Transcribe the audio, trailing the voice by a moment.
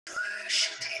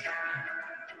Worship you.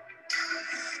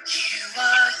 You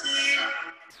are here,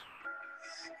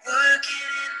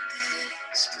 working in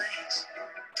this place.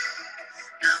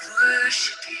 I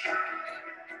worship you.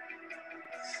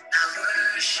 I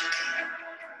worship you.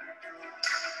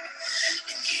 And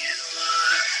you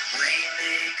are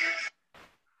waymaker.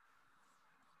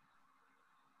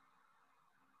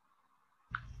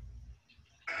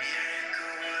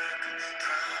 Miracle worker,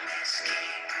 promise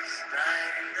keeper,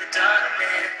 light in the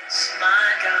darkness, my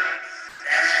God,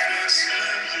 that is who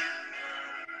you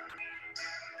are.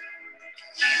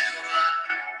 You are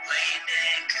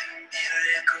waymaker,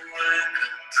 miracle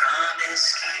worker, promise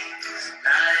keeper,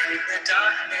 light in the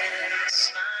darkness,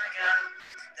 my God,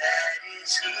 that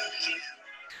is who you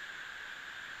are.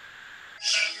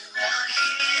 You are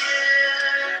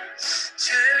here,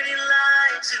 turning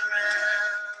lives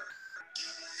around.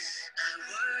 I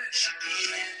worship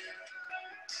you.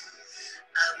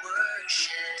 I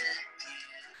worship you.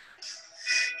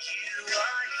 You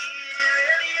are here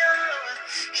and you're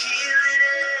healing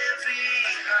every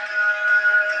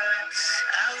heart.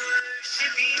 I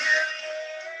worship you.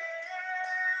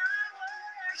 I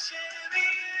worship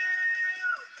you.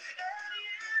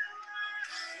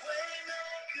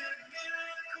 Waymaker,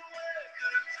 miracle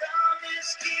worker,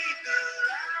 promise keeper,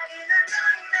 light in the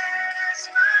darkness,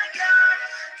 my God,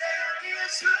 that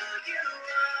is who you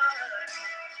are.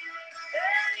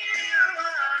 And you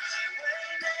are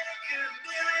waymaker,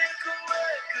 miracle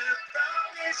worker,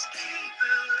 promise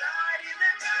keeper, light in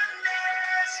the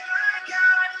darkness, my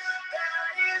God,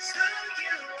 that is who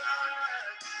you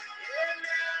are. And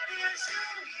that is who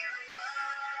you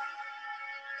are.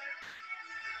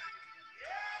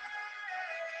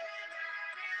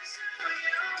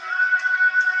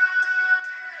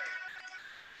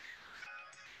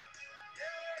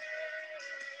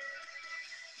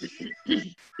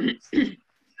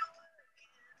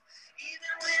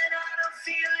 Even when I don't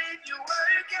feel it, you're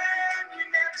working. You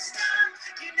never stop.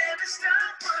 You never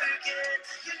stop working.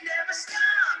 You never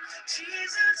stop.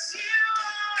 Jesus, you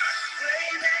are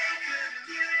waymaker,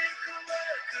 miracle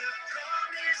worker,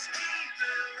 promise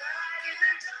keeper, light in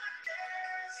the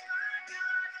darkness, my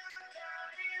God,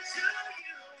 that is who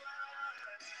you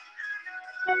are.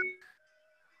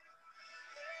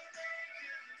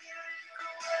 Waymaker,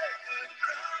 miracle worker,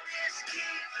 promise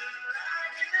keeper,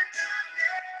 light in the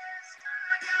darkness,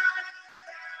 my God,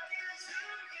 that is who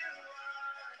you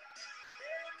are.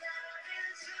 And that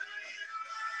is who you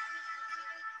are.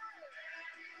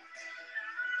 That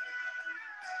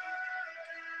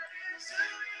is who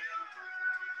you are.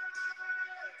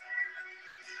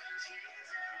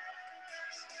 Jesus,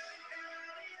 that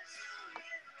is who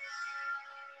you are.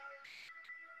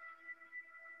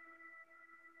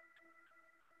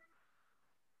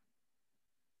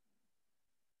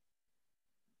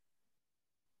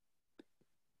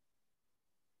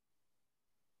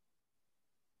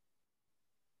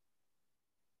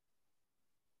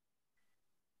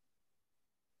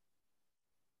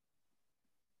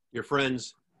 Dear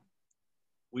friends,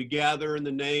 we gather in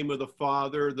the name of the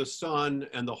Father, the Son,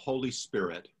 and the Holy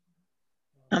Spirit.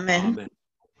 Amen. Amen.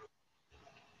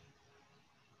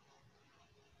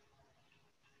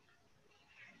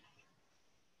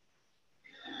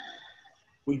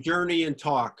 We journey and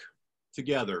talk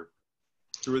together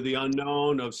through the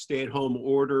unknown of stay-at-home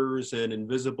orders and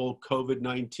invisible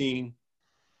COVID-19,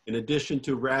 in addition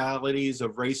to realities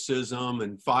of racism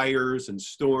and fires and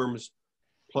storms,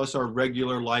 plus our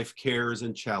regular life cares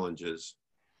and challenges.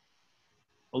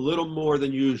 A little more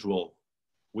than usual,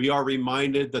 we are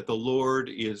reminded that the Lord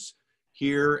is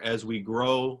here as we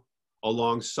grow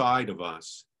alongside of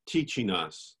us, teaching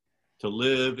us to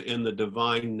live in the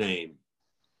divine name.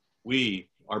 We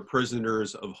are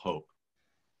prisoners of hope.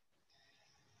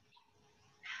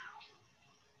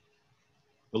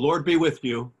 The Lord be with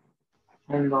you.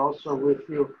 And also with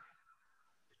you.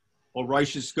 O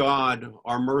righteous God,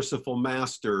 our merciful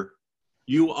Master,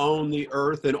 you own the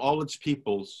earth and all its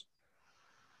peoples,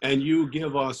 and you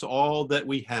give us all that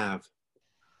we have.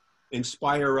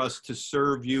 Inspire us to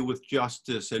serve you with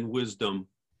justice and wisdom,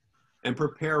 and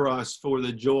prepare us for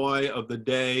the joy of the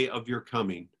day of your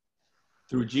coming.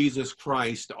 Through Jesus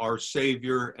Christ, our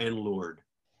Savior and Lord.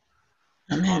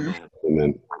 Amen. Amen.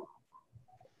 Amen.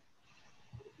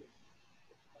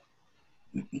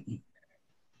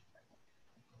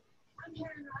 I'm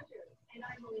Karen Rogers, and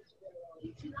I'm Alicia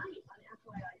Lilly. Tonight on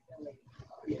FYI Philly,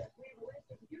 we have a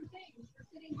list of new things the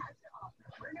city has to offer.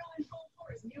 We're now in full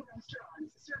force new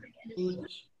restaurants serving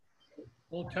Includes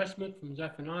Old Testament from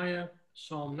Zephaniah,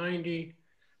 Psalm 90,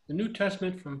 the New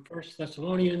Testament from 1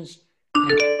 Thessalonians,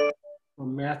 and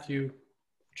from Matthew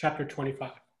chapter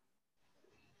 25.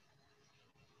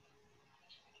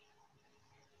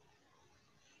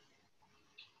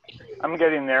 I'm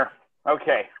getting there.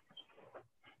 Okay.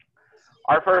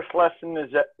 Our first lesson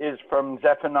is from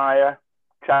Zephaniah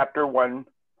chapter 1,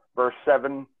 verse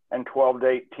 7 and 12 to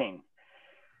 18.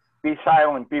 Be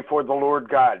silent before the Lord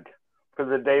God, for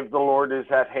the day of the Lord is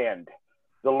at hand.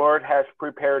 The Lord has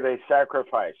prepared a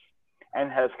sacrifice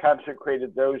and has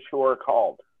consecrated those who are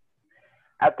called.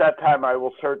 At that time I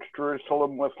will search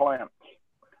Jerusalem with lamps,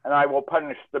 and I will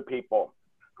punish the people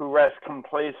who rest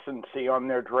complacency on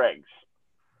their dregs,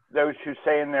 those who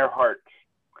say in their hearts,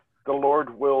 the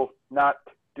Lord will not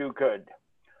do good,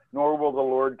 nor will the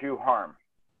Lord do harm.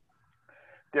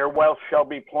 Their wealth shall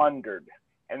be plundered,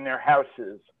 and their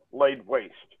houses laid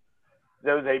waste.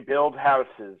 Though they build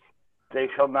houses, they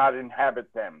shall not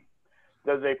inhabit them.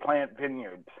 Though they plant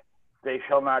vineyards, they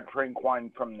shall not drink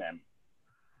wine from them.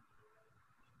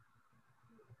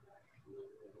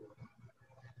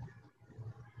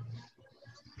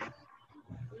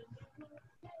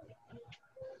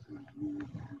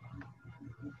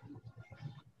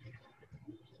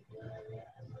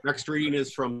 Next reading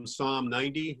is from Psalm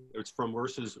 90. It's from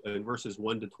verses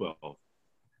 1 to 12.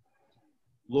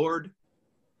 Lord,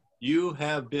 you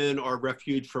have been our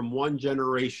refuge from one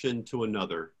generation to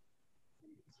another.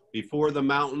 Before the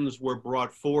mountains were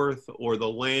brought forth, or the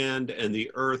land and the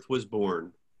earth was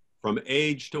born, from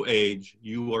age to age,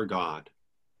 you are God.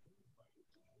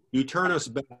 You turn us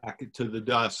back to the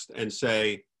dust and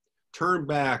say, turn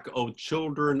back, O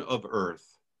children of earth.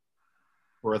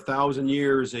 For 1,000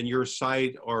 years in your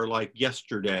sight are like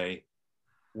yesterday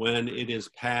when it is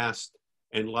past,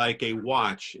 and like a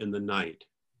watch in the night.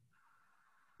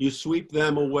 You sweep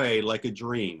them away like a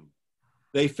dream.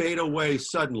 They fade away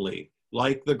suddenly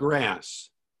like the grass.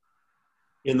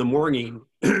 In the morning,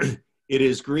 it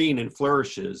is green and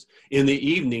flourishes. In the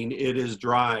evening, it is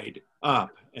dried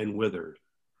up and withered.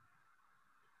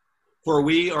 For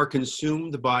we are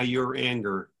consumed by your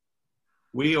anger.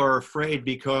 We are afraid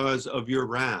because of your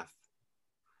wrath.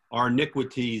 Our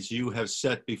iniquities you have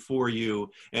set before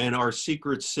you, and our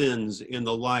secret sins in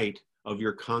the light of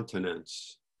your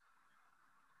countenance.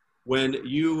 When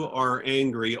you are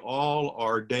angry, all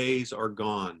our days are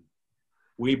gone.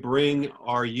 We bring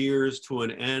our years to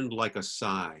an end like a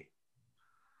sigh.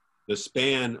 The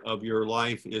span of your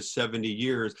life is 70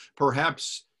 years,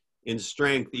 perhaps in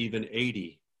strength even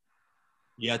 80.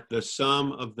 Yet the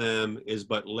sum of them is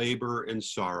but labor and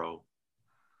sorrow,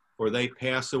 for they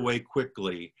pass away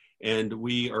quickly, and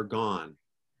we are gone.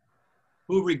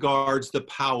 Who regards the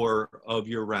power of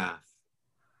your wrath?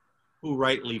 Who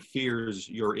rightly fears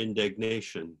your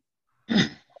indignation?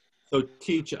 So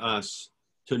teach us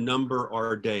to number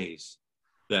our days,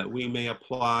 that we may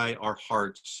apply our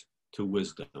hearts to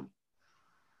wisdom.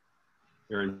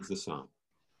 Here ends the psalm.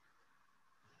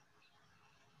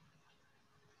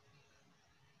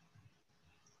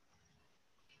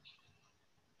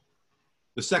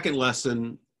 The second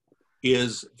lesson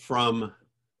is from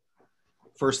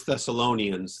 1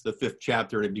 Thessalonians, the 5th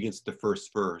chapter, and it begins the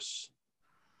first verse.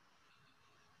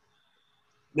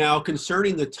 Now,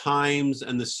 concerning the times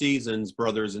and the seasons,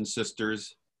 brothers and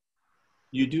sisters,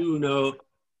 you do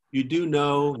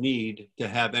no need to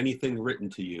have anything written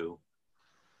to you.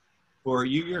 For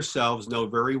you yourselves know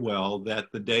very well that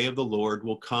the day of the Lord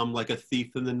will come like a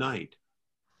thief in the night.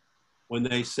 When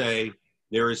they say,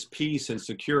 there is peace and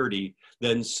security,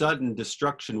 then sudden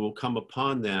destruction will come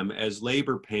upon them as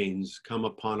labor pains come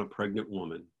upon a pregnant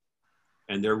woman,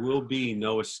 and there will be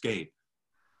no escape.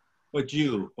 But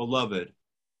you, beloved,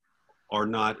 are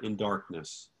not in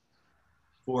darkness,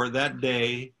 for that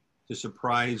day to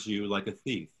surprise you like a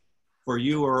thief. For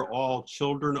you are all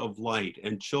children of light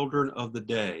and children of the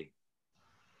day.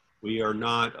 We are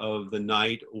not of the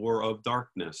night or of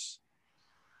darkness.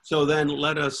 So then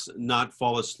let us not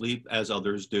fall asleep as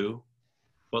others do,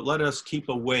 but let us keep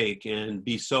awake and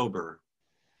be sober.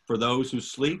 For those who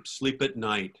sleep, sleep at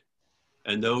night,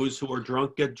 and those who are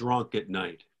drunk, get drunk at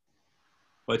night.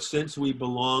 But since we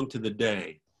belong to the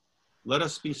day, let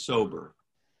us be sober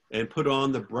and put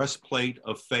on the breastplate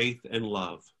of faith and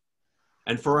love,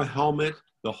 and for a helmet,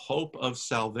 the hope of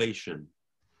salvation.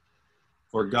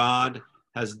 For God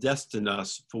has destined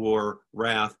us for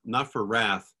wrath, not for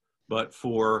wrath, but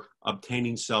for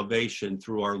obtaining salvation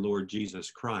through our Lord Jesus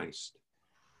Christ,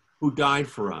 who died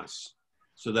for us,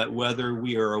 so that whether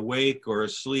we are awake or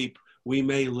asleep, we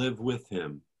may live with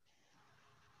him.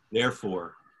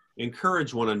 Therefore,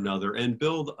 encourage one another and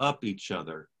build up each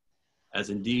other, as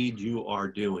indeed you are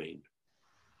doing.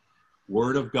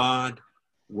 Word of God,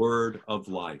 word of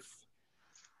life.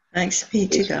 Thanks be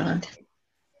to God.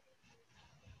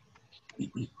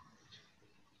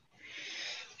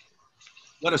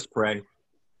 Let us pray.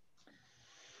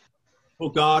 O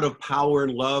God of power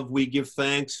and love, we give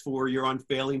thanks for your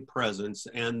unfailing presence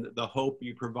and the hope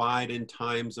you provide in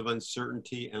times of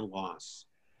uncertainty and loss.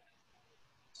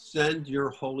 Send your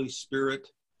Holy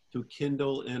Spirit to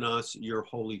kindle in us your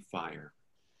holy fire.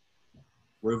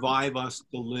 Revive us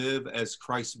to live as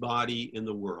Christ's body in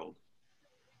the world,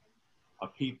 a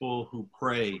people who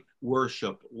pray,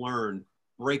 worship, learn,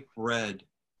 break bread,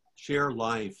 share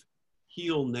life,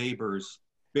 heal neighbors,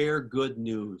 bear good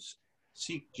news,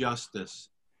 seek justice,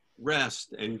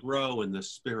 rest and grow in the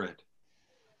Spirit.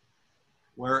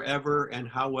 Wherever and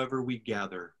however we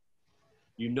gather,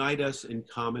 unite us in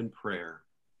common prayer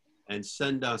and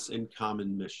send us in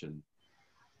common mission,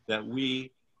 that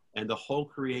we and the whole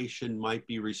creation might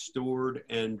be restored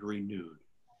and renewed.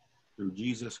 Through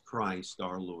Jesus Christ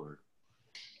our Lord.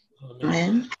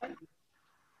 Amen.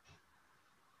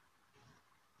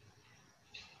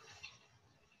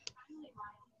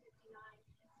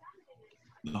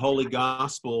 The Holy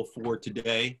Gospel for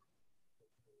today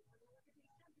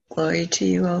Glory to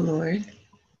you, O Lord.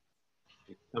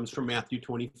 comes from Matthew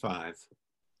 25,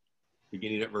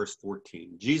 beginning at verse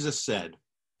 14. Jesus said,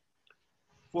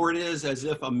 "For it is as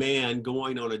if a man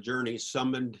going on a journey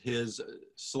summoned his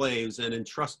slaves and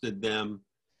entrusted them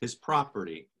his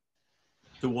property.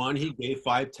 To one he gave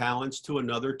 5 talents, to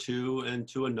another 2, and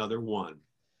to another 1,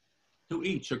 to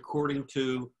each according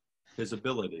to his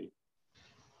ability.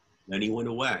 Then he went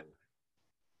away.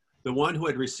 The one who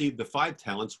had received the 5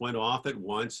 talents went off at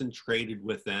once and traded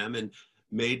with them and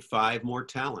made 5 more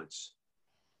talents.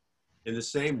 In the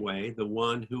same way, the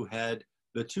one who had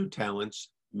the 2 talents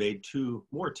made 2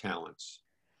 more talents.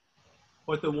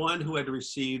 But the one who had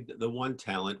received the 1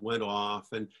 talent went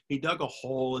off, and he dug a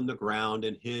hole in the ground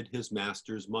and hid his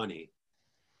master's money.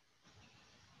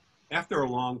 After a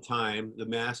long time, the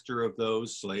master of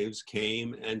those slaves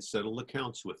came and settled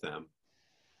accounts with them.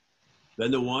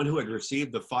 Then the one who had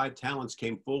received the 5 talents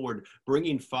came forward,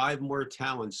 bringing 5 more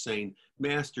talents, saying,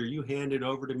 'Master, you handed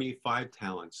over to me 5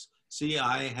 talents. See,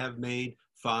 I have made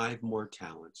 5 more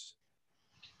talents.'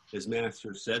 His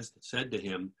master said to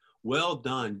him, 'Well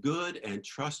done, good and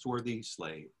trustworthy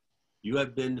slave. You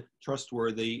have been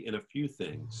trustworthy in a few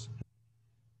things.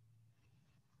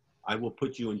 I will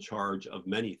put you in charge of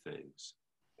many things.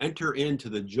 Enter into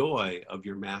the joy of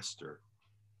your master.'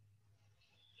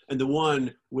 And the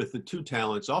one with the 2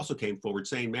 talents also came forward,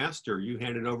 saying, 'Master, you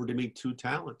handed over to me 2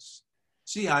 talents.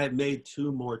 See, I have made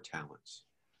 2 more talents.'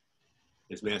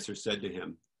 His master said to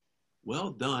him,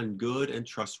 'Well done, good and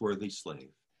trustworthy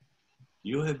slave.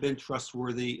 You have been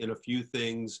trustworthy in a few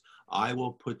things. I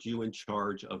will put you in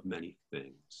charge of many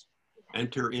things.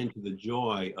 Enter into the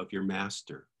joy of your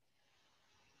master.'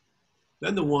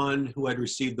 Then the one who had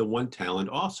received the 1 talent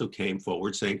also came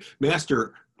forward, saying,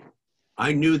 'Master,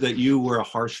 I knew that you were a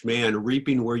harsh man,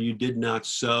 reaping where you did not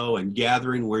sow and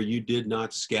gathering where you did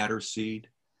not scatter seed.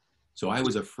 So I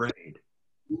was afraid.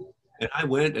 And I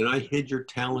went and I hid your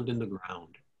talent in the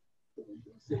ground.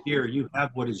 Here, you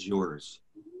have what is yours.'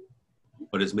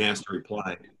 But his master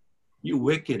replied, 'You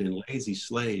wicked and lazy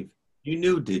slave, you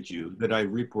knew, did you, that I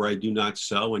reap where I do not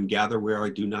sow and gather where I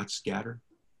do not scatter?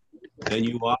 Then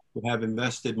you ought to have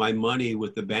invested my money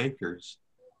with the bankers,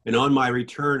 and on my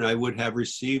return I would have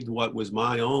received what was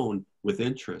my own with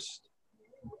interest.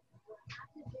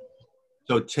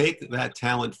 So take that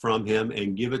talent from him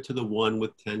and give it to the one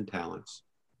with 10 talents.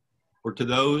 For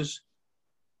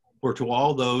to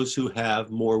all those who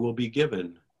have, more will be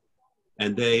given,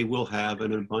 and they will have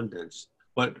an abundance.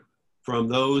 But from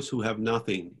those who have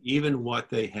nothing, even what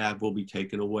they have will be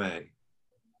taken away.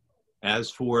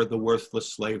 As for the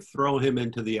worthless slave, throw him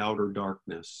into the outer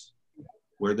darkness,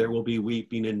 where there will be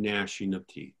weeping and gnashing of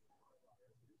teeth.'"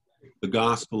 The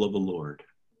gospel of the Lord.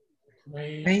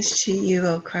 Praise to you,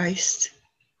 O Christ.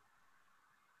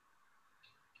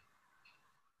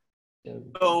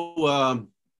 So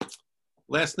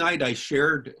last night I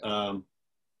shared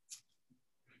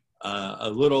a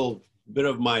little bit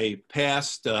of my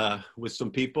past with some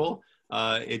people.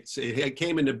 It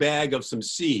came in a bag of some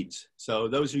seeds. So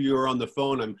those of you who are on the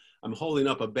phone, I'm holding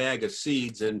up a bag of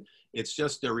seeds, and it's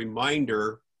just a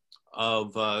reminder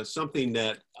of something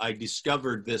that I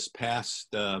discovered this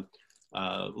past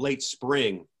late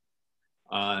spring.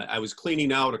 I was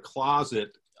cleaning out a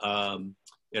closet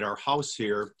at our house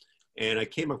here, and I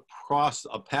came across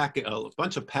a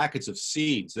bunch of packets of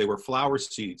seeds. They were flower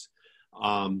seeds.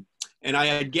 And I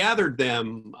had gathered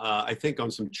them, I think,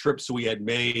 on some trips we had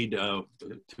made to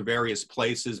various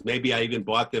places. Maybe I even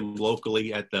bought them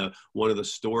locally at one of the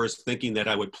stores, thinking that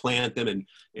I would plant them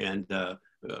and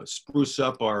spruce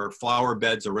up our flower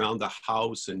beds around the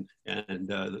house, and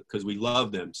because we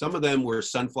love them. Some of them were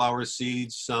sunflower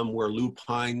seeds, some were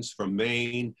lupines from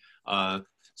Maine,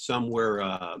 some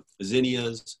were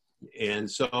zinnias. And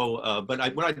so, what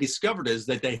I discovered is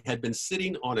that they had been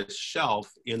sitting on a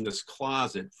shelf in this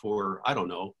closet for, I don't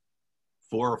know,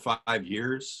 4 or 5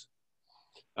 years.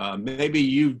 Maybe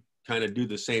you kind of do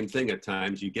the same thing at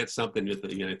times. You get something, you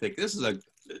think this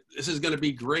is going to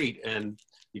be great, and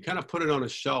you kind of put it on a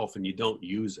shelf and you don't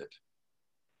use it.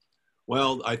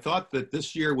 Well, I thought that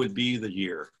this year would be the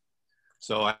year.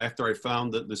 So after I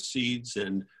found the seeds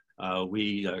and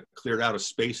we cleared out a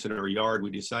space in our yard,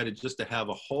 we decided just to have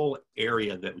a whole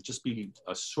area that would just be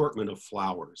assortment of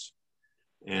flowers.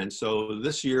 And so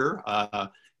this year,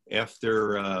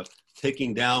 after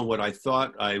taking down what I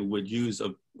thought I would use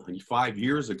 5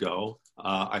 years ago,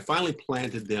 I finally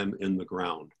planted them in the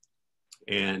ground.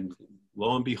 And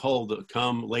lo and behold,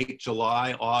 come late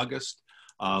July, August,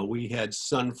 we had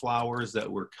sunflowers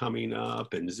that were coming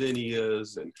up, and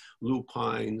zinnias and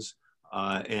lupines,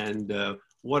 and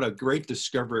what a great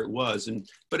discovery it was.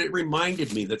 But it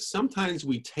reminded me that sometimes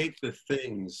we take the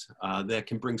things that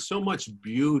can bring so much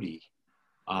beauty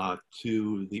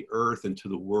to the earth and to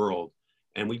the world,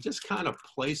 and we just kind of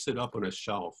place it up on a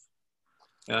shelf.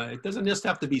 It doesn't just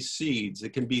have to be seeds.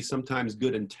 It can be sometimes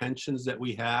good intentions that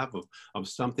we have of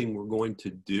something we're going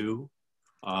to do,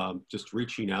 just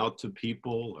reaching out to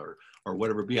people or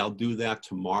whatever it be. I'll do that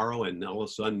tomorrow, and all of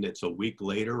a sudden it's a week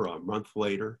later or a month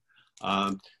later.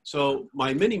 So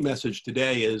my mini message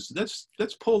today is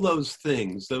let's pull those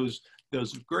things, those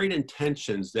great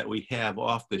intentions that we have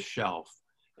off the shelf,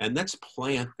 and let's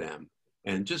plant them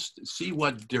and just see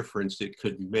what difference it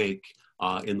could make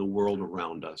in the world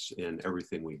around us in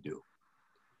everything we do.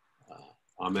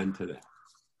 Amen to that.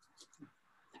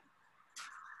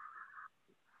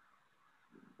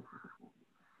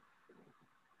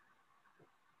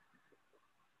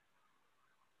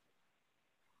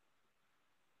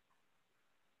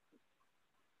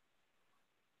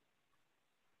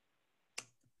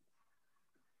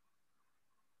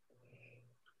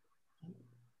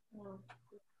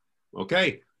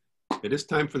 Okay, it is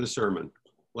time for the sermon.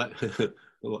 I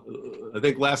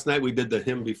think last night we did the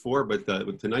hymn before, but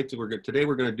today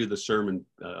we're going to do the sermon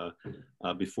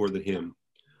before the hymn.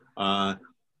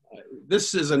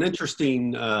 This is an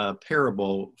interesting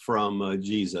parable from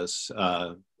Jesus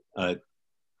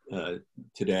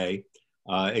today.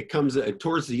 It comes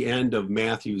towards the end of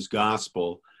Matthew's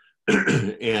gospel,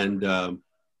 and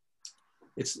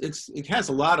it has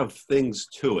a lot of things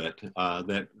to it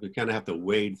that we kind of have to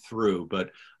wade through, but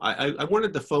I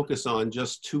wanted to focus on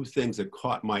just 2 things that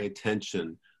caught my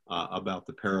attention about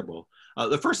the parable.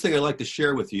 The first thing I'd like to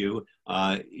share with you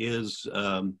is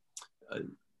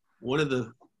one of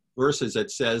the verses that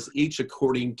says, each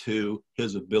according to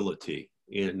his ability,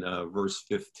 in verse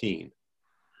 15.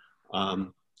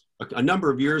 A number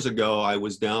of years ago, I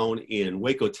was down in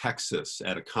Waco, Texas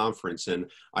at a conference, and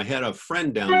I had a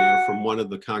friend down there from one of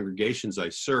the congregations I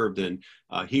served, and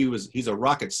he's a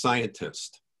rocket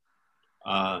scientist.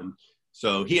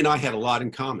 So he and I had a lot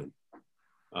in common.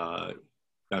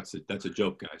 That's a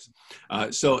joke,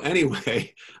 guys. So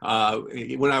anyway,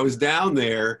 when I was down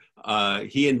there,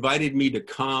 he invited me to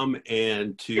come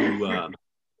and to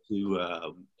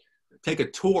take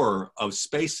a tour of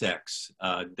SpaceX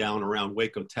down around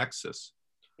Waco, Texas.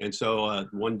 And so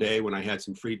one day when I had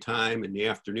some free time in the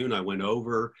afternoon, I went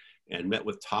over and met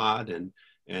with Todd,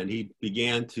 and he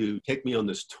began to take me on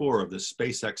this tour of the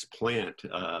SpaceX plant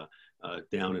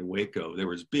down in Waco. There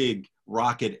was big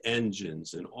rocket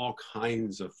engines and all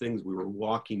kinds of things we were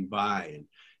walking by.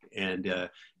 And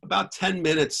about 10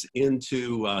 minutes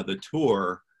into the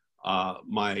tour,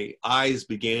 my eyes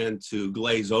began to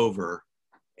glaze over,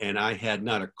 and I had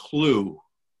not a clue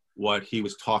what he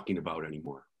was talking about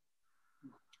anymore.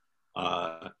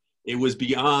 It was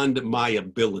beyond my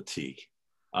ability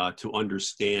to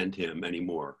understand him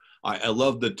anymore. I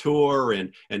loved the tour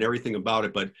and everything about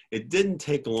it, but it didn't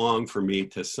take long for me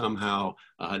to somehow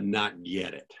not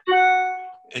get it.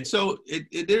 And so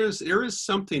there is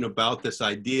something about this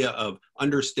idea of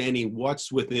understanding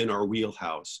what's within our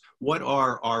wheelhouse. What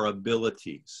are our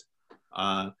abilities?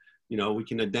 We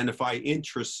can identify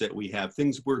interests that we have,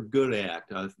 things we're good at,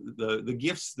 the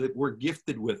gifts that we're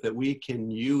gifted with that we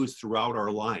can use throughout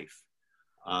our life.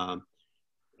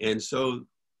 And so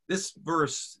this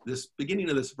beginning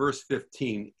of this verse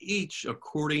 15, each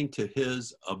according to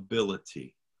his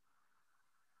ability.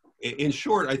 In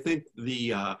short, I think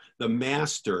the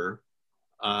master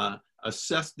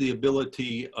assessed the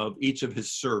ability of each of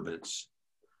his servants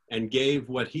and gave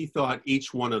what he thought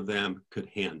each one of them could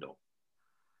handle.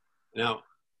 Now,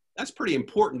 That's pretty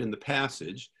important in the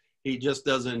passage. He just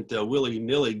doesn't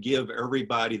willy-nilly give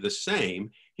everybody the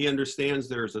same. He understands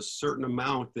there's a certain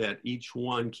amount that each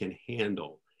one can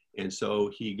handle. And so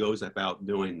he goes about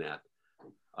doing that.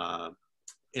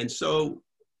 And so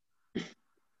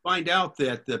find out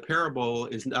that the parable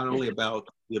is not only about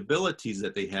the abilities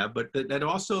that they have, but that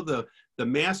also the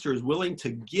master is willing to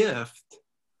gift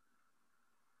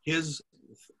his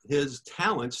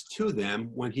talents to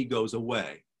them when he goes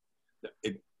away.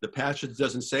 The passage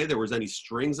doesn't say there was any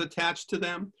strings attached to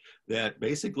them, that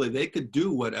basically they could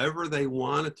do whatever they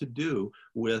wanted to do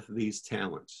with these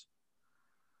talents.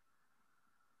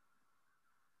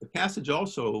 The passage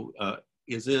also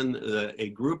is in a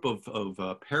group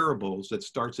of parables that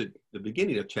starts at the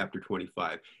beginning of chapter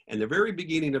 25. And the very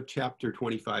beginning of chapter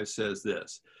 25 says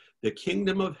this: the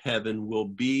kingdom of heaven will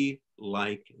be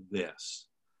like this.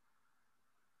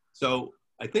 So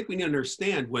I think we need to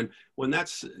understand when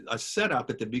that's a setup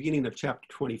at the beginning of chapter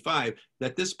 25,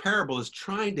 that this parable is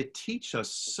trying to teach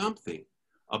us something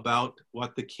about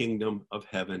what the kingdom of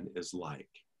heaven is like.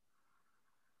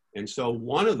 And so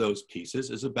one of those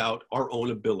pieces is about our own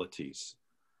abilities.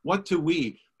 What do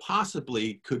we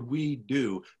possibly could we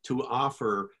do to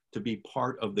offer to be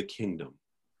part of the kingdom?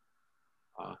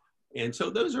 And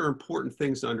so those are important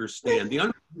things to understand.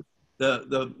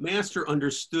 The master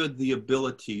understood the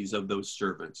abilities of those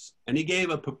servants, and he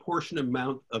gave a proportionate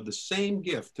amount of the same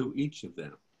gift to each of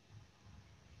them.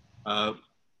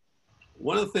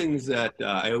 One of the things that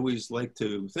I always like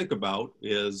to think about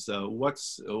is what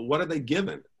are they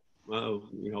given?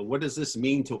 What does this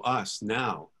mean to us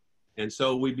now? And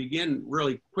so we begin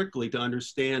really quickly to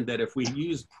understand that if we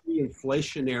use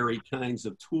pre-inflationary kinds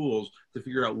of tools to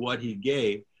figure out what he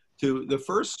gave, to the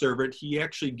first servant, he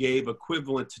actually gave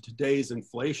equivalent to today's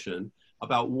inflation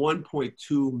about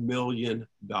 $1.2 million.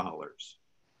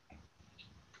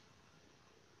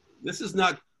 This is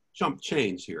not chump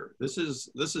change here. This is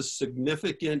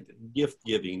significant gift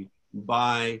giving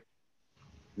by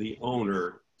the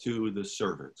owner to the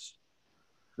servants.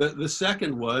 The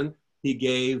second one, he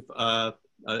gave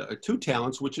 2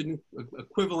 talents, which is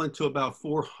equivalent to about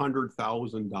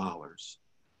 $400,000.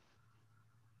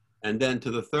 And then to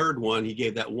the third one, he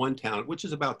gave that 1 talent, which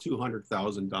is about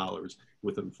 $200,000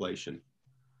 with inflation.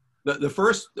 The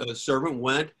first servant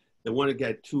went, the one that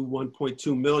got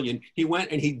 $1.2 million, he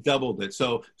went and he doubled it.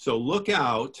 So look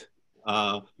out,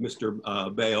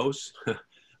 Mr. Beos,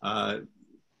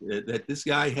 that this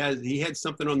guy had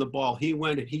something on the ball. He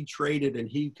went and he traded, and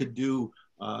he could do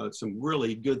some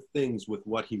really good things with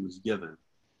what he was given.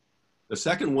 The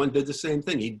second one did the same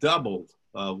thing. He doubled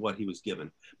what he was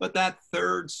given. But that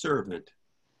third servant,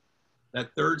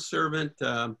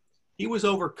 he was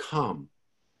overcome.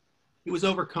 He was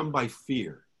overcome by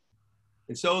fear.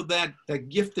 And so that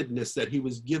giftedness that he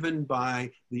was given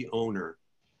by the owner,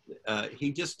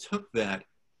 he just took that,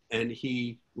 and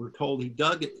we're told he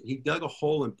dug a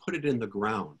hole and put it in the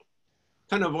ground.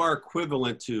 Kind of our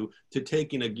equivalent to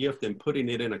taking a gift and putting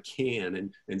it in a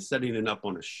can and setting it up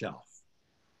on a shelf,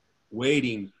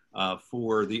 waiting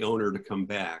for the owner to come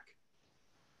back.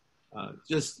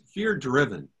 Just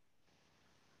fear-driven.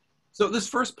 So this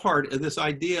first part, this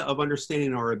idea of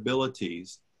understanding our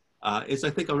abilities, is, I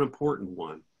think, an important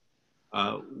one.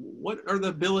 What are the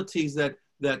abilities that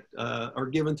are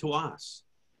given to us?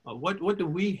 What do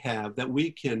we have that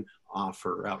we can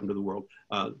offer out into the world?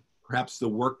 Perhaps the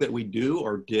work that we do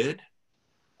or did,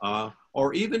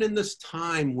 or even in this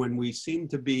time when we seem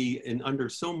to be under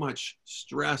so much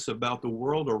stress about the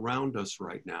world around us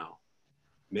right now.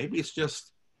 Maybe it's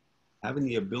just having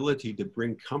the ability to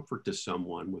bring comfort to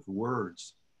someone with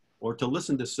words, or to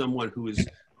listen to someone who is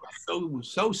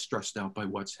so stressed out by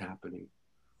what's happening,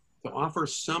 to offer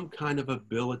some kind of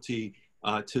ability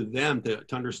to them to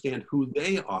understand who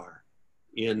they are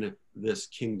in this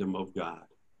kingdom of God.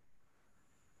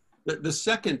 The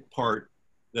second part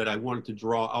that I wanted to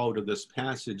draw out of this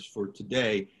passage for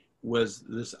today was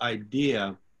this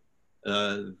idea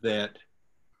that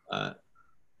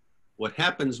what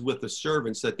happens with the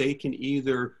servants, that they can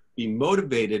either be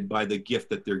motivated by the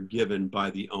gift that they're given by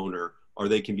the owner, or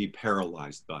they can be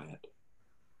paralyzed by it.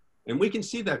 And we can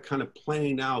see that kind of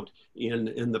playing out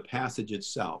in the passage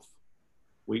itself.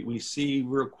 We see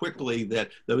real quickly that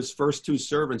those first 2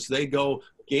 servants, they go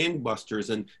gangbusters,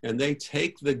 and they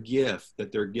take the gift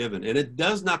that they're given, and it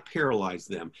does not paralyze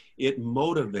them. It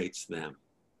motivates them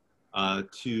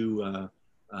to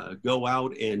go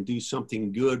out and do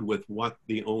something good with what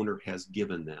the owner has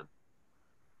given them.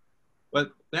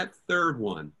 But that third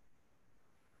one,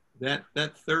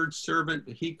 that third servant,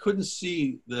 he couldn't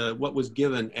see what was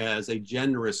given as a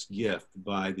generous gift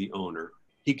by the owner.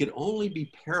 He could only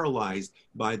be paralyzed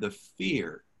by the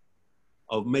fear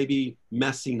of maybe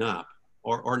messing up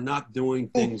or not doing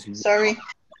things Sorry. well.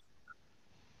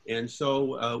 And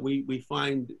so we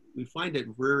find it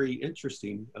very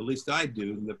interesting, at least I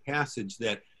do, in the passage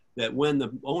that when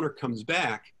the owner comes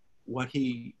back, what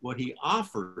he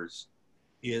offers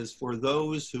is for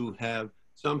those who have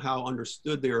somehow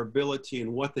understood their ability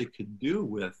and what they could do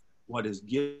with what is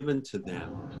given to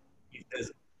them. He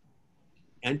says,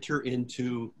 enter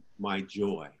into my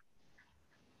joy.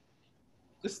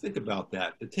 Just think about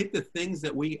that, to take the things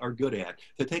that we are good at,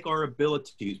 to take our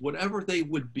abilities, whatever they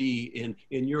would be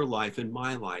in your life, in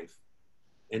my life,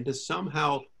 and to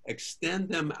somehow extend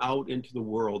them out into the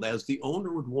world as the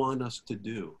owner would want us to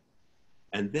do.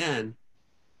 And then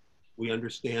we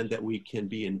understand that we can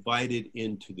be invited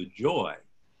into the joy.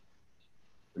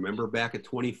 Remember back at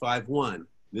 25:1,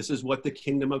 this is what the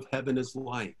kingdom of heaven is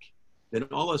like. Then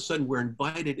all of a sudden we're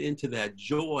invited into that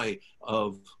joy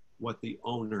of what the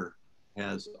owner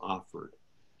has offered.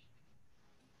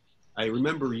 I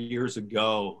remember years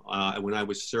ago when I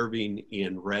was serving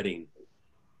in Reading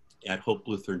at Hope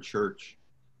Lutheran Church.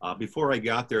 Before I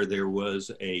got there, there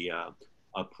was a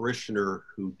parishioner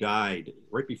who died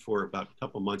right before, about a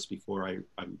couple months before I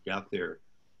got there.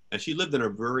 And she lived in a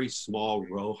very small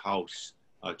row house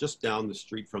just down the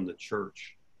street from the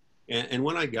church. And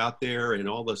when I got there and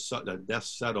all the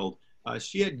dust settled,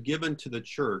 she had given to the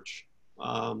church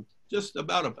just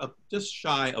about just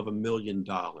shy of $1 million.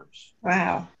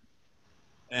 Wow.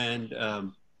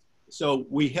 And so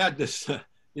we had this,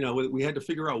 we had to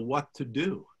figure out what to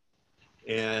do.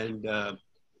 And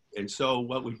so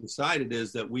what we decided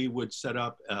is that we would set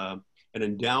up an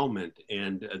endowment,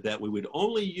 and that we would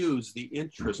only use the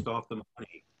interest off the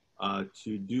money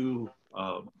to do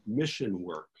mission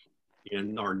work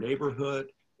in our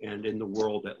neighborhood and in the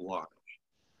world at large.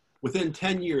 Within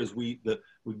 10 years,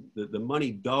 the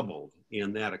money doubled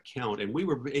in that account, and we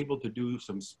were able to do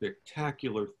some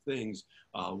spectacular things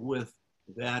with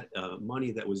that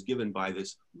money that was given by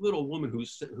this little woman who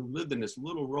lived in this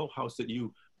little row house that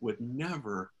you would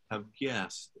never have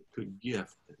guessed could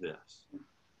gift this.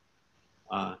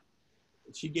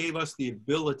 She gave us the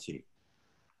ability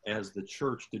as the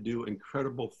church to do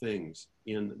incredible things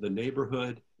in the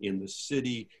neighborhood, in the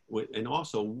city, and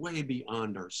also way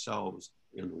beyond ourselves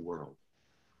in the world.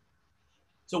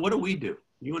 So what do we do?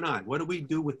 You and I, what do we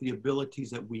do with the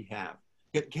abilities that we have?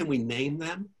 Can we name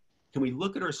them? Can we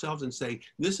look at ourselves and say,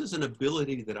 this is an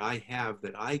ability that I have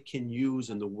that I can use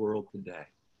in the world today?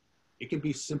 It can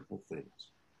be simple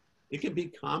things. It can be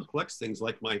complex things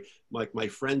like my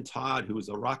friend Todd, who is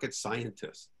a rocket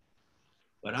scientist.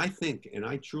 But I think, and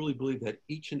I truly believe, that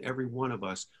each and every one of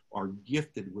us are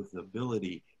gifted with the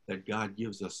ability that God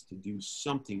gives us to do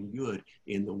something good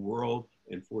in the world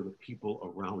and for the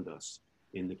people around us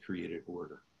in the created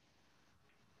order.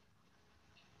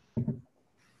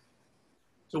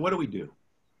 So what do we do?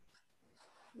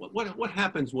 What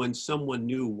happens when someone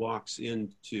new walks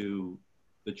into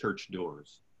the church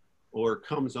doors or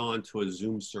comes on to a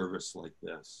Zoom service like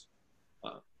this?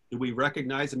 Do we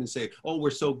recognize them and say, oh, we're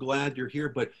so glad you're here,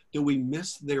 but do we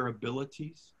miss their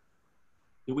abilities?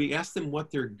 Do we ask them what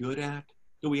they're good at?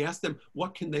 Do we ask them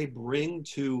what can they bring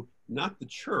to not the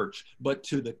church, but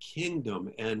to the kingdom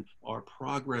and our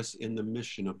progress in the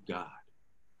mission of God?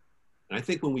 And I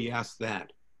think when we ask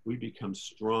that, we become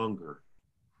stronger,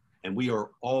 and we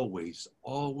are always,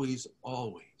 always,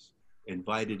 always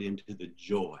invited into the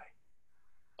joy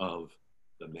of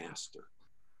the Master.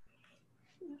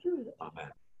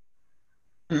 Amen.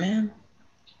 Amen.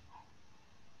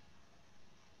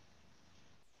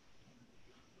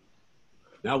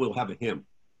 Now we'll have a hymn.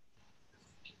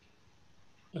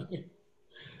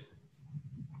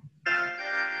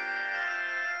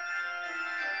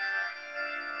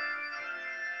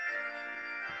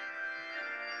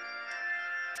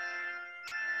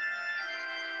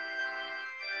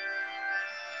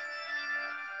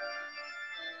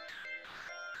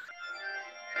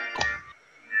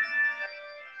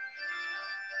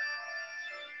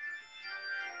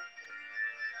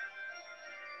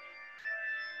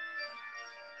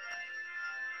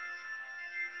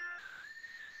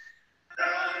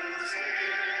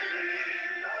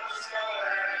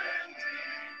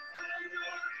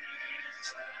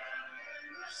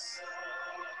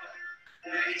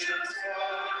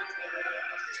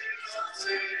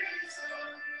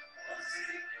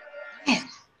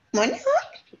 Bueno.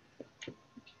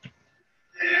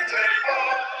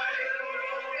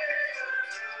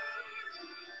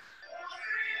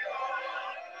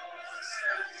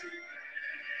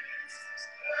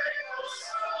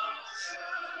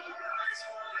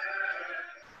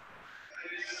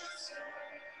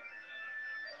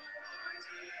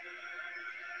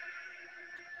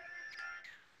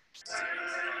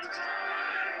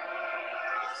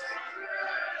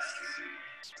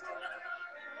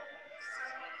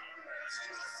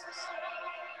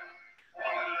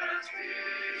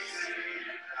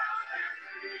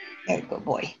 There you go,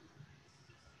 boy.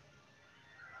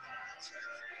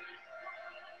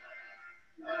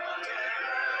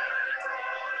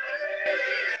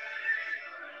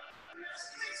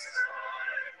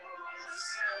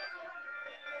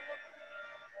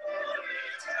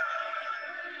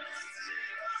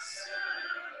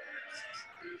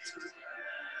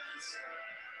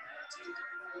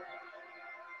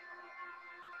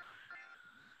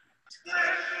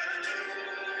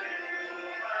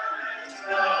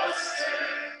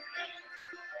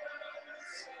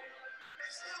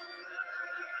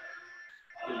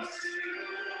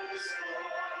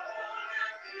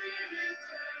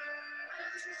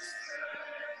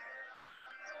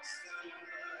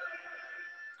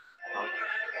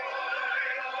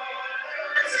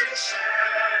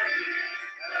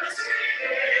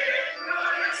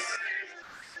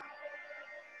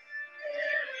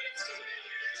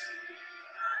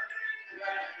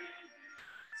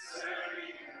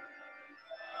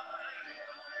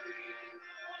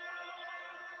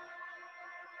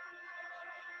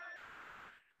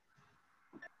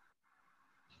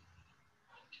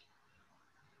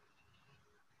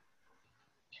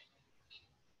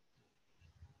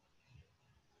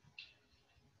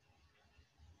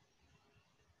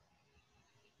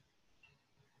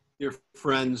 Dear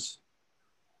friends,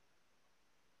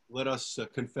 let us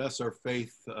confess our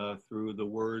faith through the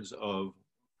words of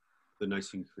the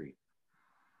Nicene Creed.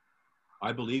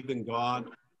 I believe in God,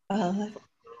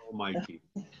 Almighty,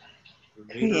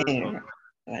 Creator of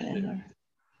heaven and earth.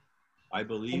 I I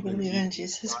believe believe in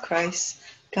Jesus Christ,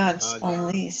 God's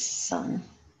only Son,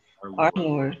 our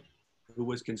Lord, who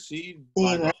was conceived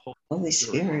by the Holy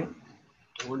Spirit,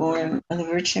 born born of the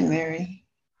Virgin Mary,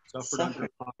 suffered under suffered,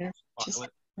 Pontius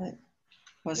Pilate,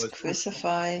 was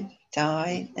crucified,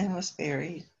 died, and was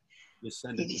buried. He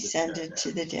descended descended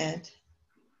to the dead.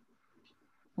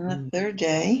 On the third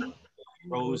day,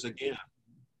 rose again.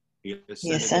 He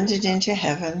he ascended into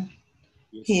heaven.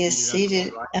 He is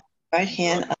seated at the right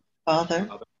hand of the Father.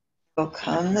 Will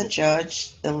come the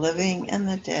judge, the living and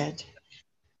the dead.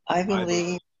 I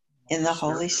believe in the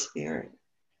Holy Spirit,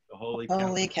 the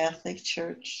Holy Catholic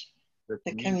Church, the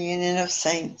communion of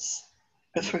saints,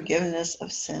 the forgiveness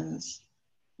of sins,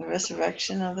 the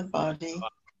resurrection of the body, and the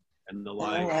and the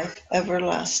life. life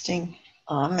everlasting.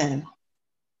 Amen.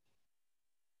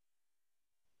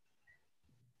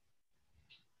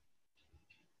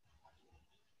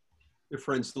 Dear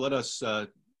friends, let us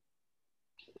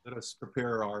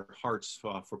prepare our hearts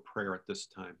for prayer at this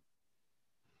time.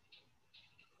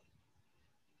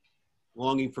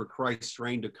 Longing for Christ's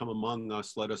reign to come among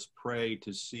us, let us pray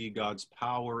to see God's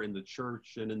power in the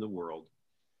church and in the world.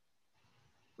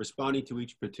 Responding to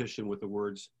each petition with the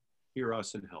words, "Hear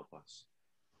us and help us."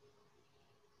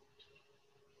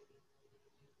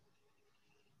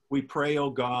 We pray, O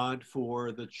God,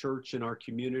 for the church in our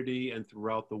community and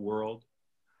throughout the world.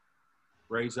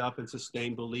 Raise up and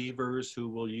sustain believers who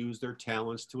will use their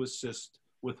talents to assist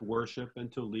with worship and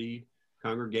to lead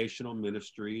congregational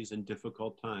ministries in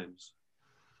difficult times.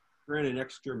 Grant an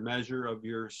extra measure of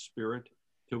your Spirit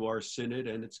to our synod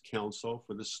and its council,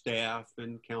 for the staff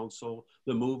and council,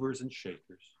 the movers and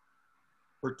shakers.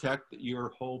 Protect your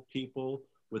whole people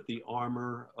with the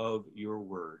armor of your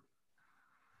word.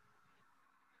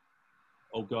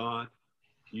 O God,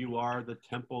 you are the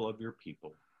temple of your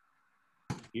people.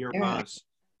 Hear us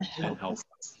and help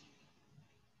us.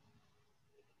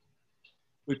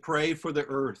 We pray for the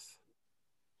earth.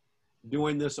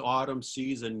 During this autumn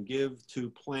season, give to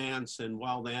plants and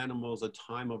wild animals a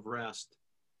time of rest.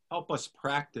 Help us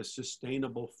practice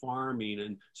sustainable farming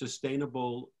and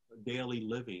sustainable daily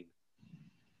living.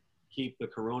 Keep the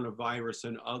coronavirus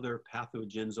and other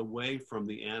pathogens away from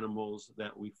the animals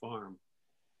that we farm.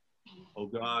 O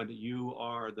God, you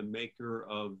are the maker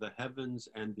of the heavens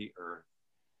and the earth.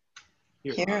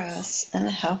 Hear us and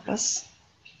help us.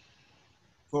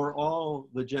 For all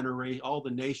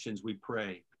the nations we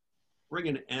pray, bring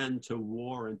an end to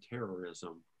war and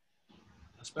terrorism.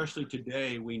 Especially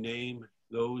today, we name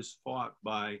those fought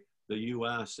by the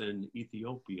U.S. and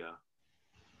Ethiopia.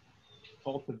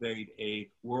 Cultivate a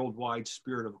worldwide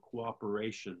spirit of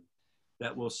cooperation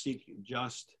that will seek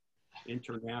just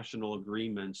international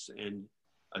agreements and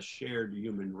a shared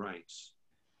human rights.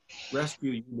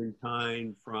 Rescue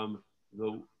humankind from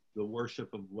the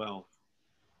worship of wealth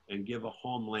and give a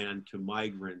homeland to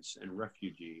migrants and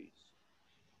refugees.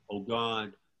 O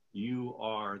God, you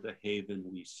are the haven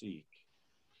we seek.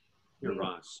 Hear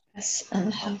us. Yes,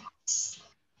 and help us.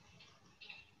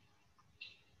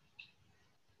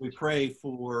 We pray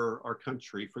for our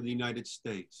country, for the United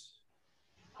States.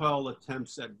 quell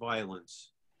attempts at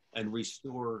violence and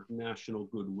restore national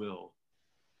goodwill,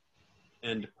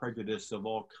 end prejudice of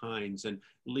all kinds, and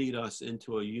lead us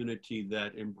into a unity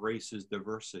that embraces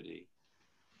diversity.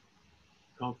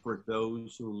 Comfort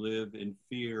those who live in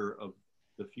fear of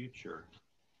the future.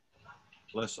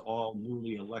 Bless all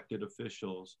newly elected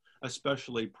officials,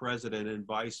 especially President and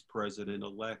Vice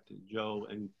President-elect Joe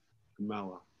and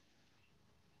Kamala,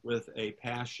 with a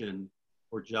passion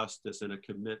for justice and a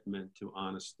commitment to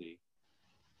honesty.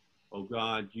 Oh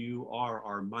God, you are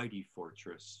our mighty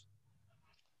fortress.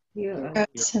 Hear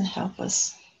us and help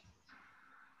us.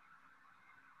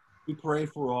 We pray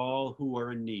for all who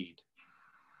are in need.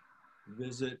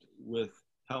 Visit with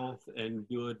health and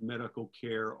good medical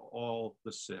care all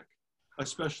the sick,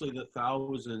 especially the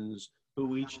thousands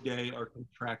who each day are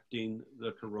contracting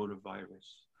the coronavirus.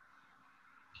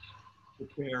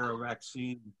 Prepare a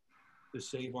vaccine to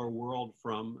save our world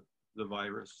from the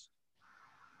virus.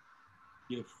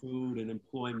 Give food and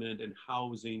employment and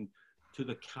housing to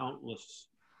the countless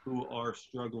who are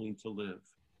struggling to live.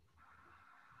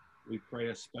 We pray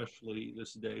especially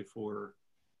this day for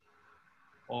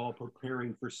all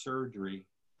preparing for surgery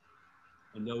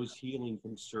and those healing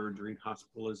from surgery and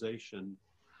hospitalization.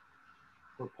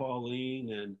 For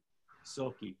Pauline and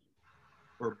Silky,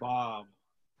 for Bob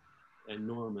and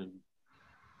Norman,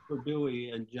 for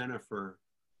Dewey and Jennifer,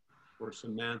 for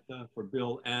Samantha, for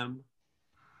Bill M.,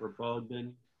 for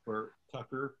Baldwin, for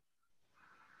Tucker,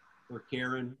 for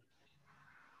Karen,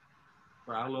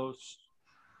 for Alos,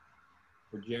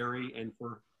 for Jerry, and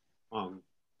for Hong.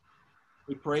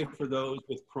 We pray for those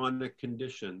with chronic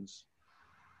conditions.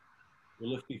 We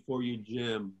lift before you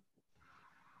Jim,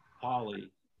 Holly,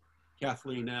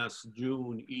 Kathleen S.,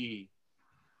 June E.,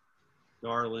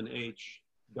 Darlene H.,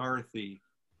 Dorothy,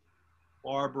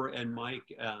 Barbara and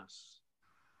Mike S.,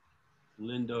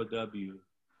 Linda W.,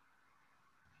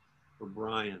 for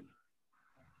Brian.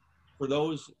 For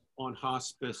those on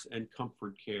hospice and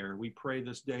comfort care, we pray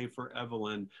this day for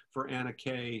Evelyn, for Anna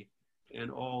Kay, and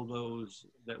all those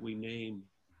that we name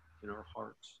in our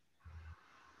hearts.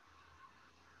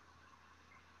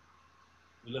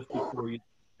 We lift before you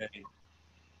today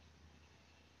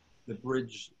the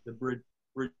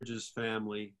Bridges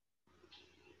family.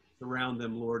 Surround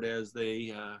them, Lord, as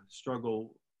they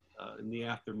struggle in the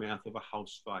aftermath of a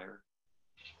house fire.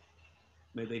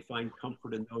 May they find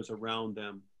comfort in those around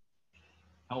them.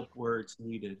 Help where it's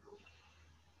needed.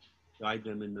 Guide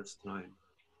them in this time.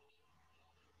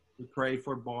 We pray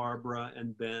for Barbara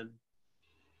and Ben,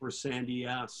 for Sandy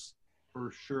S., for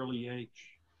Shirley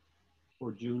H.,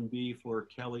 for June B., for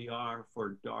Kelly R.,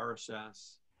 for Doris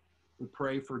S. We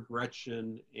pray for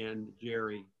Gretchen and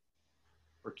Jerry,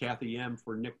 for Kathy M.,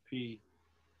 for Nick P.,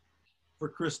 for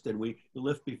Kristen. We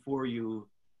lift before you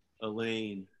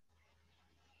Elaine,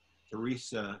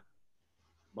 Teresa,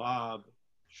 Bob,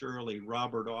 Shirley,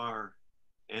 Robert R.,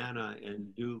 Anna,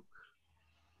 and Duke.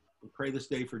 We pray this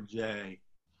day for Jay.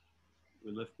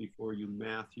 We lift before you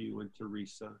Matthew and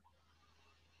Teresa,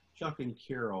 Chuck and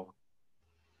Carol,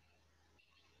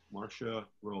 Marcia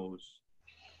Rose,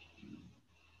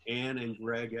 Ann and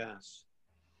Greg S.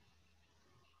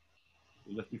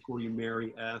 We lift before you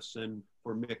Mary S. and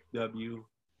for Mick W.,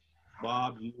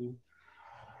 Bob U.,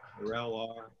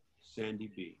 Darrell R., Sandy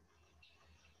B.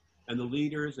 And the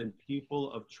leaders and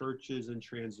people of churches in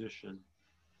transition.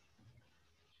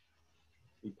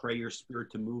 We pray your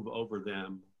Spirit to move over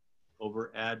them,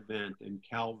 over Advent and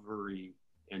Calvary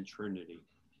and Trinity.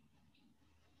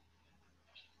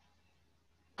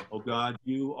 Oh God,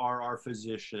 you are our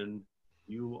physician.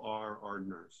 You are our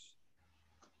nurse.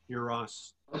 Hear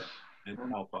us and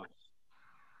help us.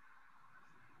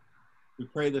 We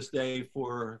pray this day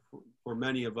for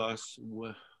many of us,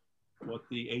 what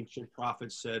the ancient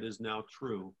prophet said is now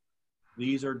true.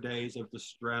 These are days of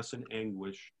distress and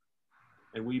anguish,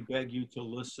 and we beg you to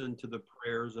listen to the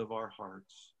prayers of our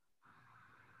hearts.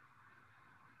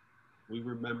 We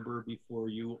remember before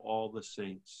you all the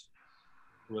saints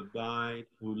who have died,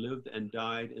 who lived and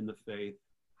died in the faith.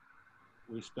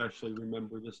 We especially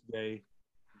remember this day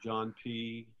John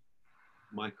P.,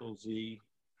 Michael Z.,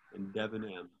 and Devin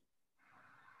M.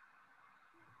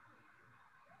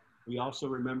 We also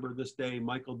remember this day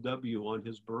Michael W. on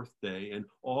his birthday and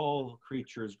all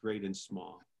creatures great and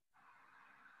small.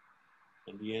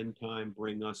 And the end time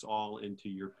bring us all into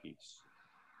your peace.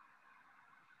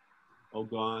 Oh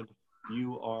God,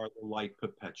 you are the light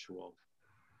perpetual.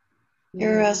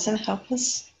 Hear us and help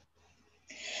us.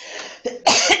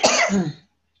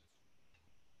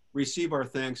 Receive our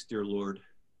thanks, dear Lord.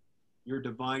 Your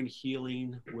divine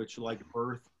healing, which like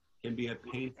birth can be a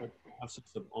painful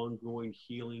process of ongoing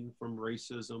healing from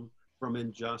racism, from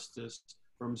injustice,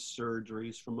 from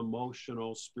surgeries, from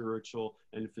emotional, spiritual,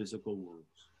 and physical wounds.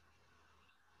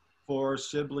 For our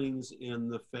siblings in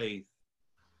the faith,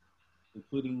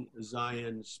 including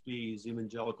Zion Spies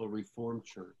Evangelical Reformed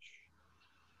Church,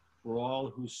 for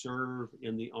all who serve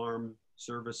in the armed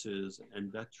services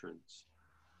and veterans,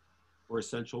 for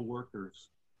essential workers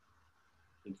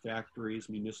in factories,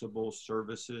 municipal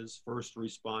services, first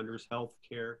responders,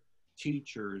 healthcare,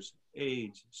 teachers,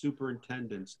 aides,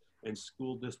 superintendents, and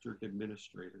school district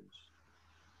administrators.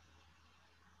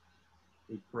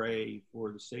 We pray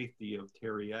for the safety of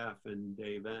Terry F. and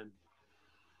Dave N.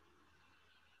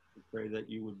 We pray that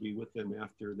you would be with them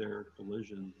after their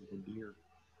collision with a deer.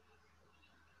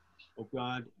 Oh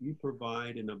God, you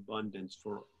provide in abundance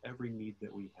for every need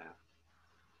that we have.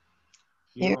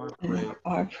 Hear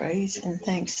our praise and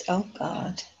thanks, oh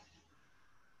God.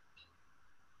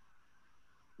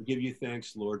 We give you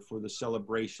thanks, Lord, for the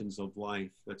celebrations of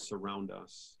life that surround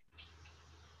us.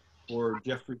 For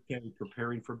Jeffrey K.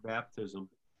 preparing for baptism.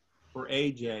 For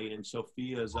AJ and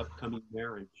Sophia's upcoming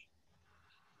marriage.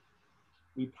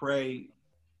 We pray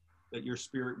that your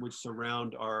spirit would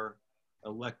surround our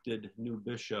elected new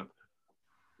bishop,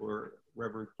 for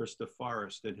Reverend Krista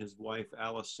Forrest and his wife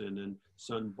Allison and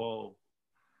son Bo.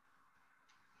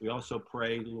 We also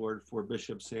pray, Lord, for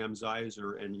Bishop Sam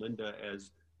Zeiser and Linda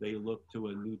as they look to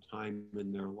a new time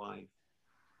in their life.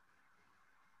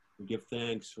 We give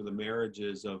thanks for the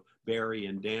marriages of Barry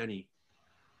and Danny,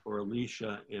 for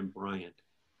Alicia and Bryant.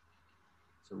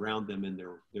 Surround them in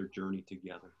their journey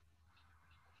together.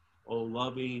 Oh,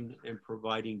 loving and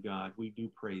providing God, we do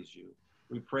praise you.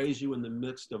 We praise you in the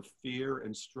midst of fear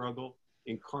and struggle,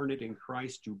 incarnate in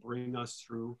Christ, you bring us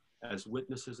through as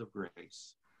witnesses of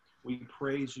grace. We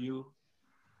praise you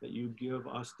that you give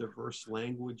us diverse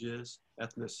languages,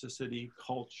 ethnicity,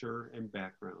 culture, and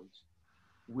backgrounds.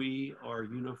 We are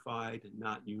unified,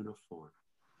 not uniform.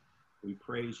 We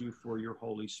praise you for your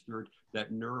Holy Spirit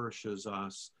that nourishes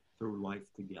us through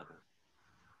life together.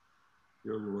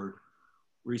 Dear Lord,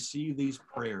 receive these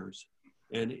prayers,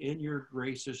 and in your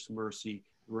gracious mercy,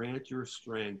 grant your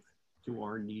strength to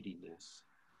our neediness.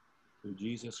 Through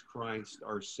Jesus Christ,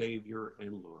 our Savior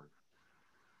and Lord.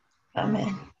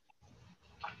 Amen.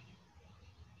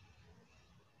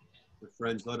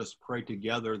 Friends, let us pray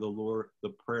together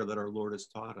the prayer that our Lord has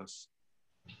taught us.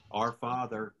 Our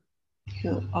Father,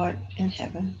 who art in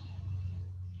heaven,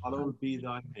 hallowed be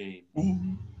thy name.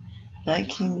 Amen. Thy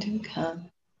kingdom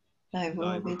come, thy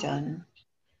will be done,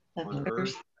 on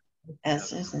earth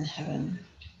as is in heaven.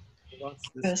 Give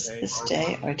us this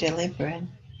day our daily bread,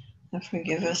 and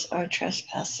forgive us our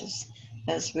trespasses,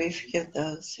 as we forgive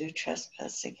those who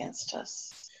trespass against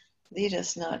us. Lead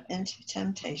us not into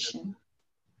temptation,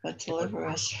 but deliver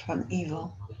us from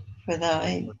evil. For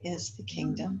thine is the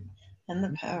kingdom, and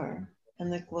the power,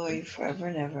 and the glory forever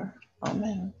and ever.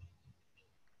 Amen.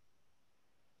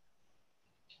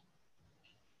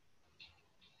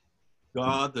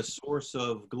 God, the source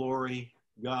of glory,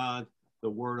 God, the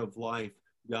word of life,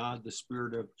 God, the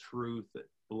spirit of truth,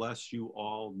 bless you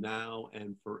all now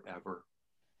and forever.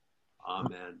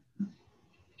 Amen.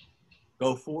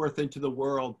 Go forth into the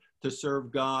world to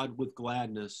serve God with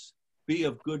gladness. Be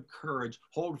of good courage.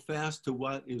 Hold fast to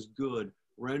what is good.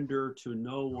 Render to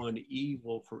no one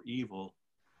evil for evil.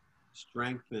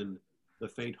 Strengthen the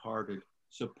faint-hearted.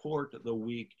 Support the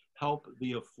weak. Help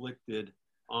the afflicted.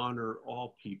 Honor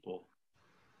all people.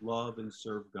 Love and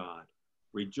serve God,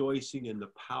 rejoicing in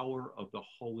the power of the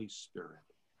Holy Spirit.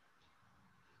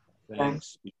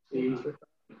 Thanks be to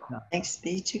God. Thanks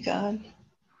be to God.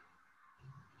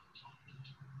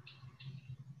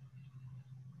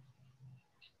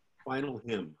 Final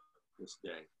hymn this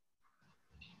day.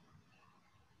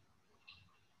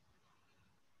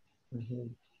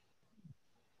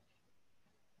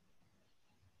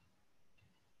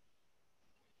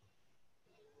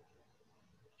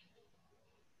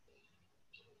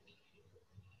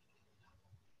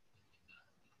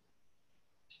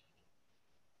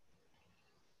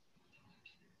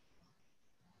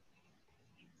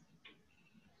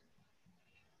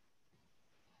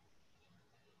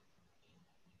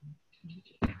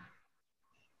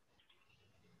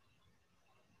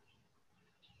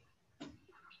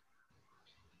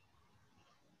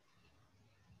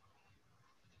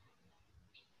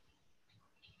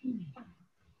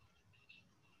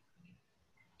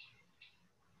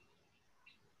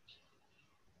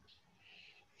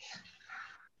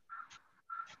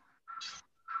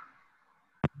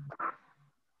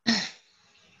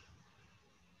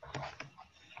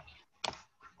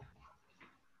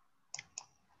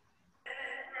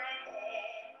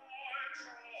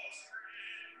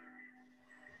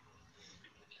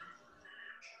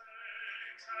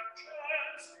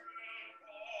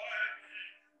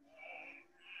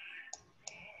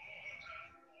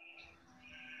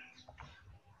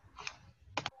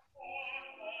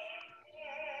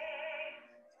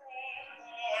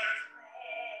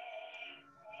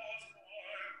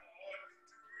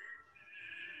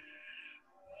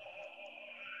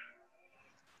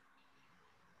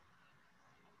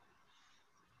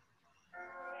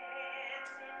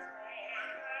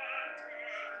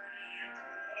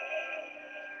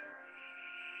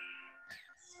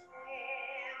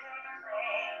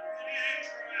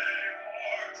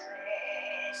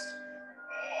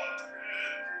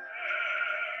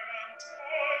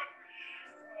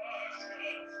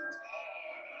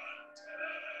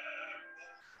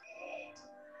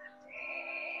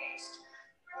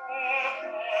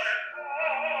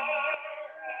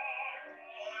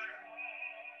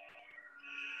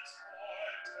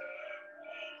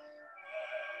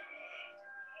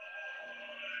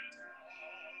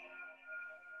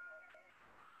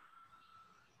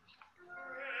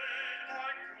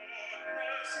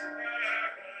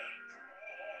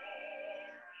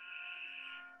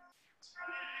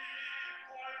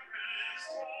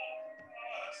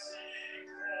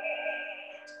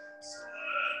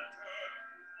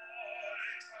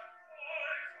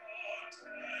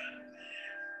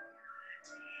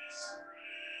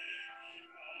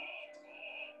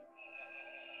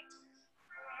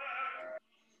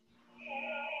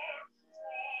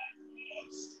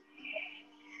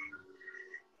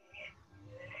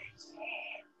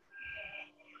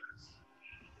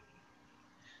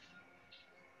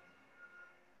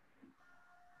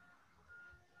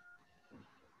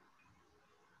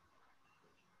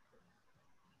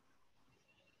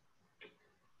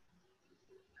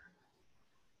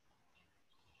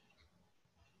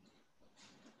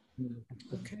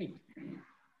 Okay.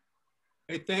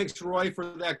 Hey, thanks, Roy, for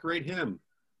that great hymn.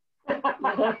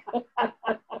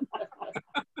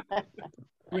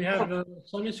 We have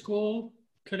Sunday school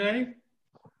today.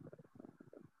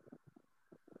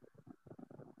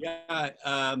 Yeah,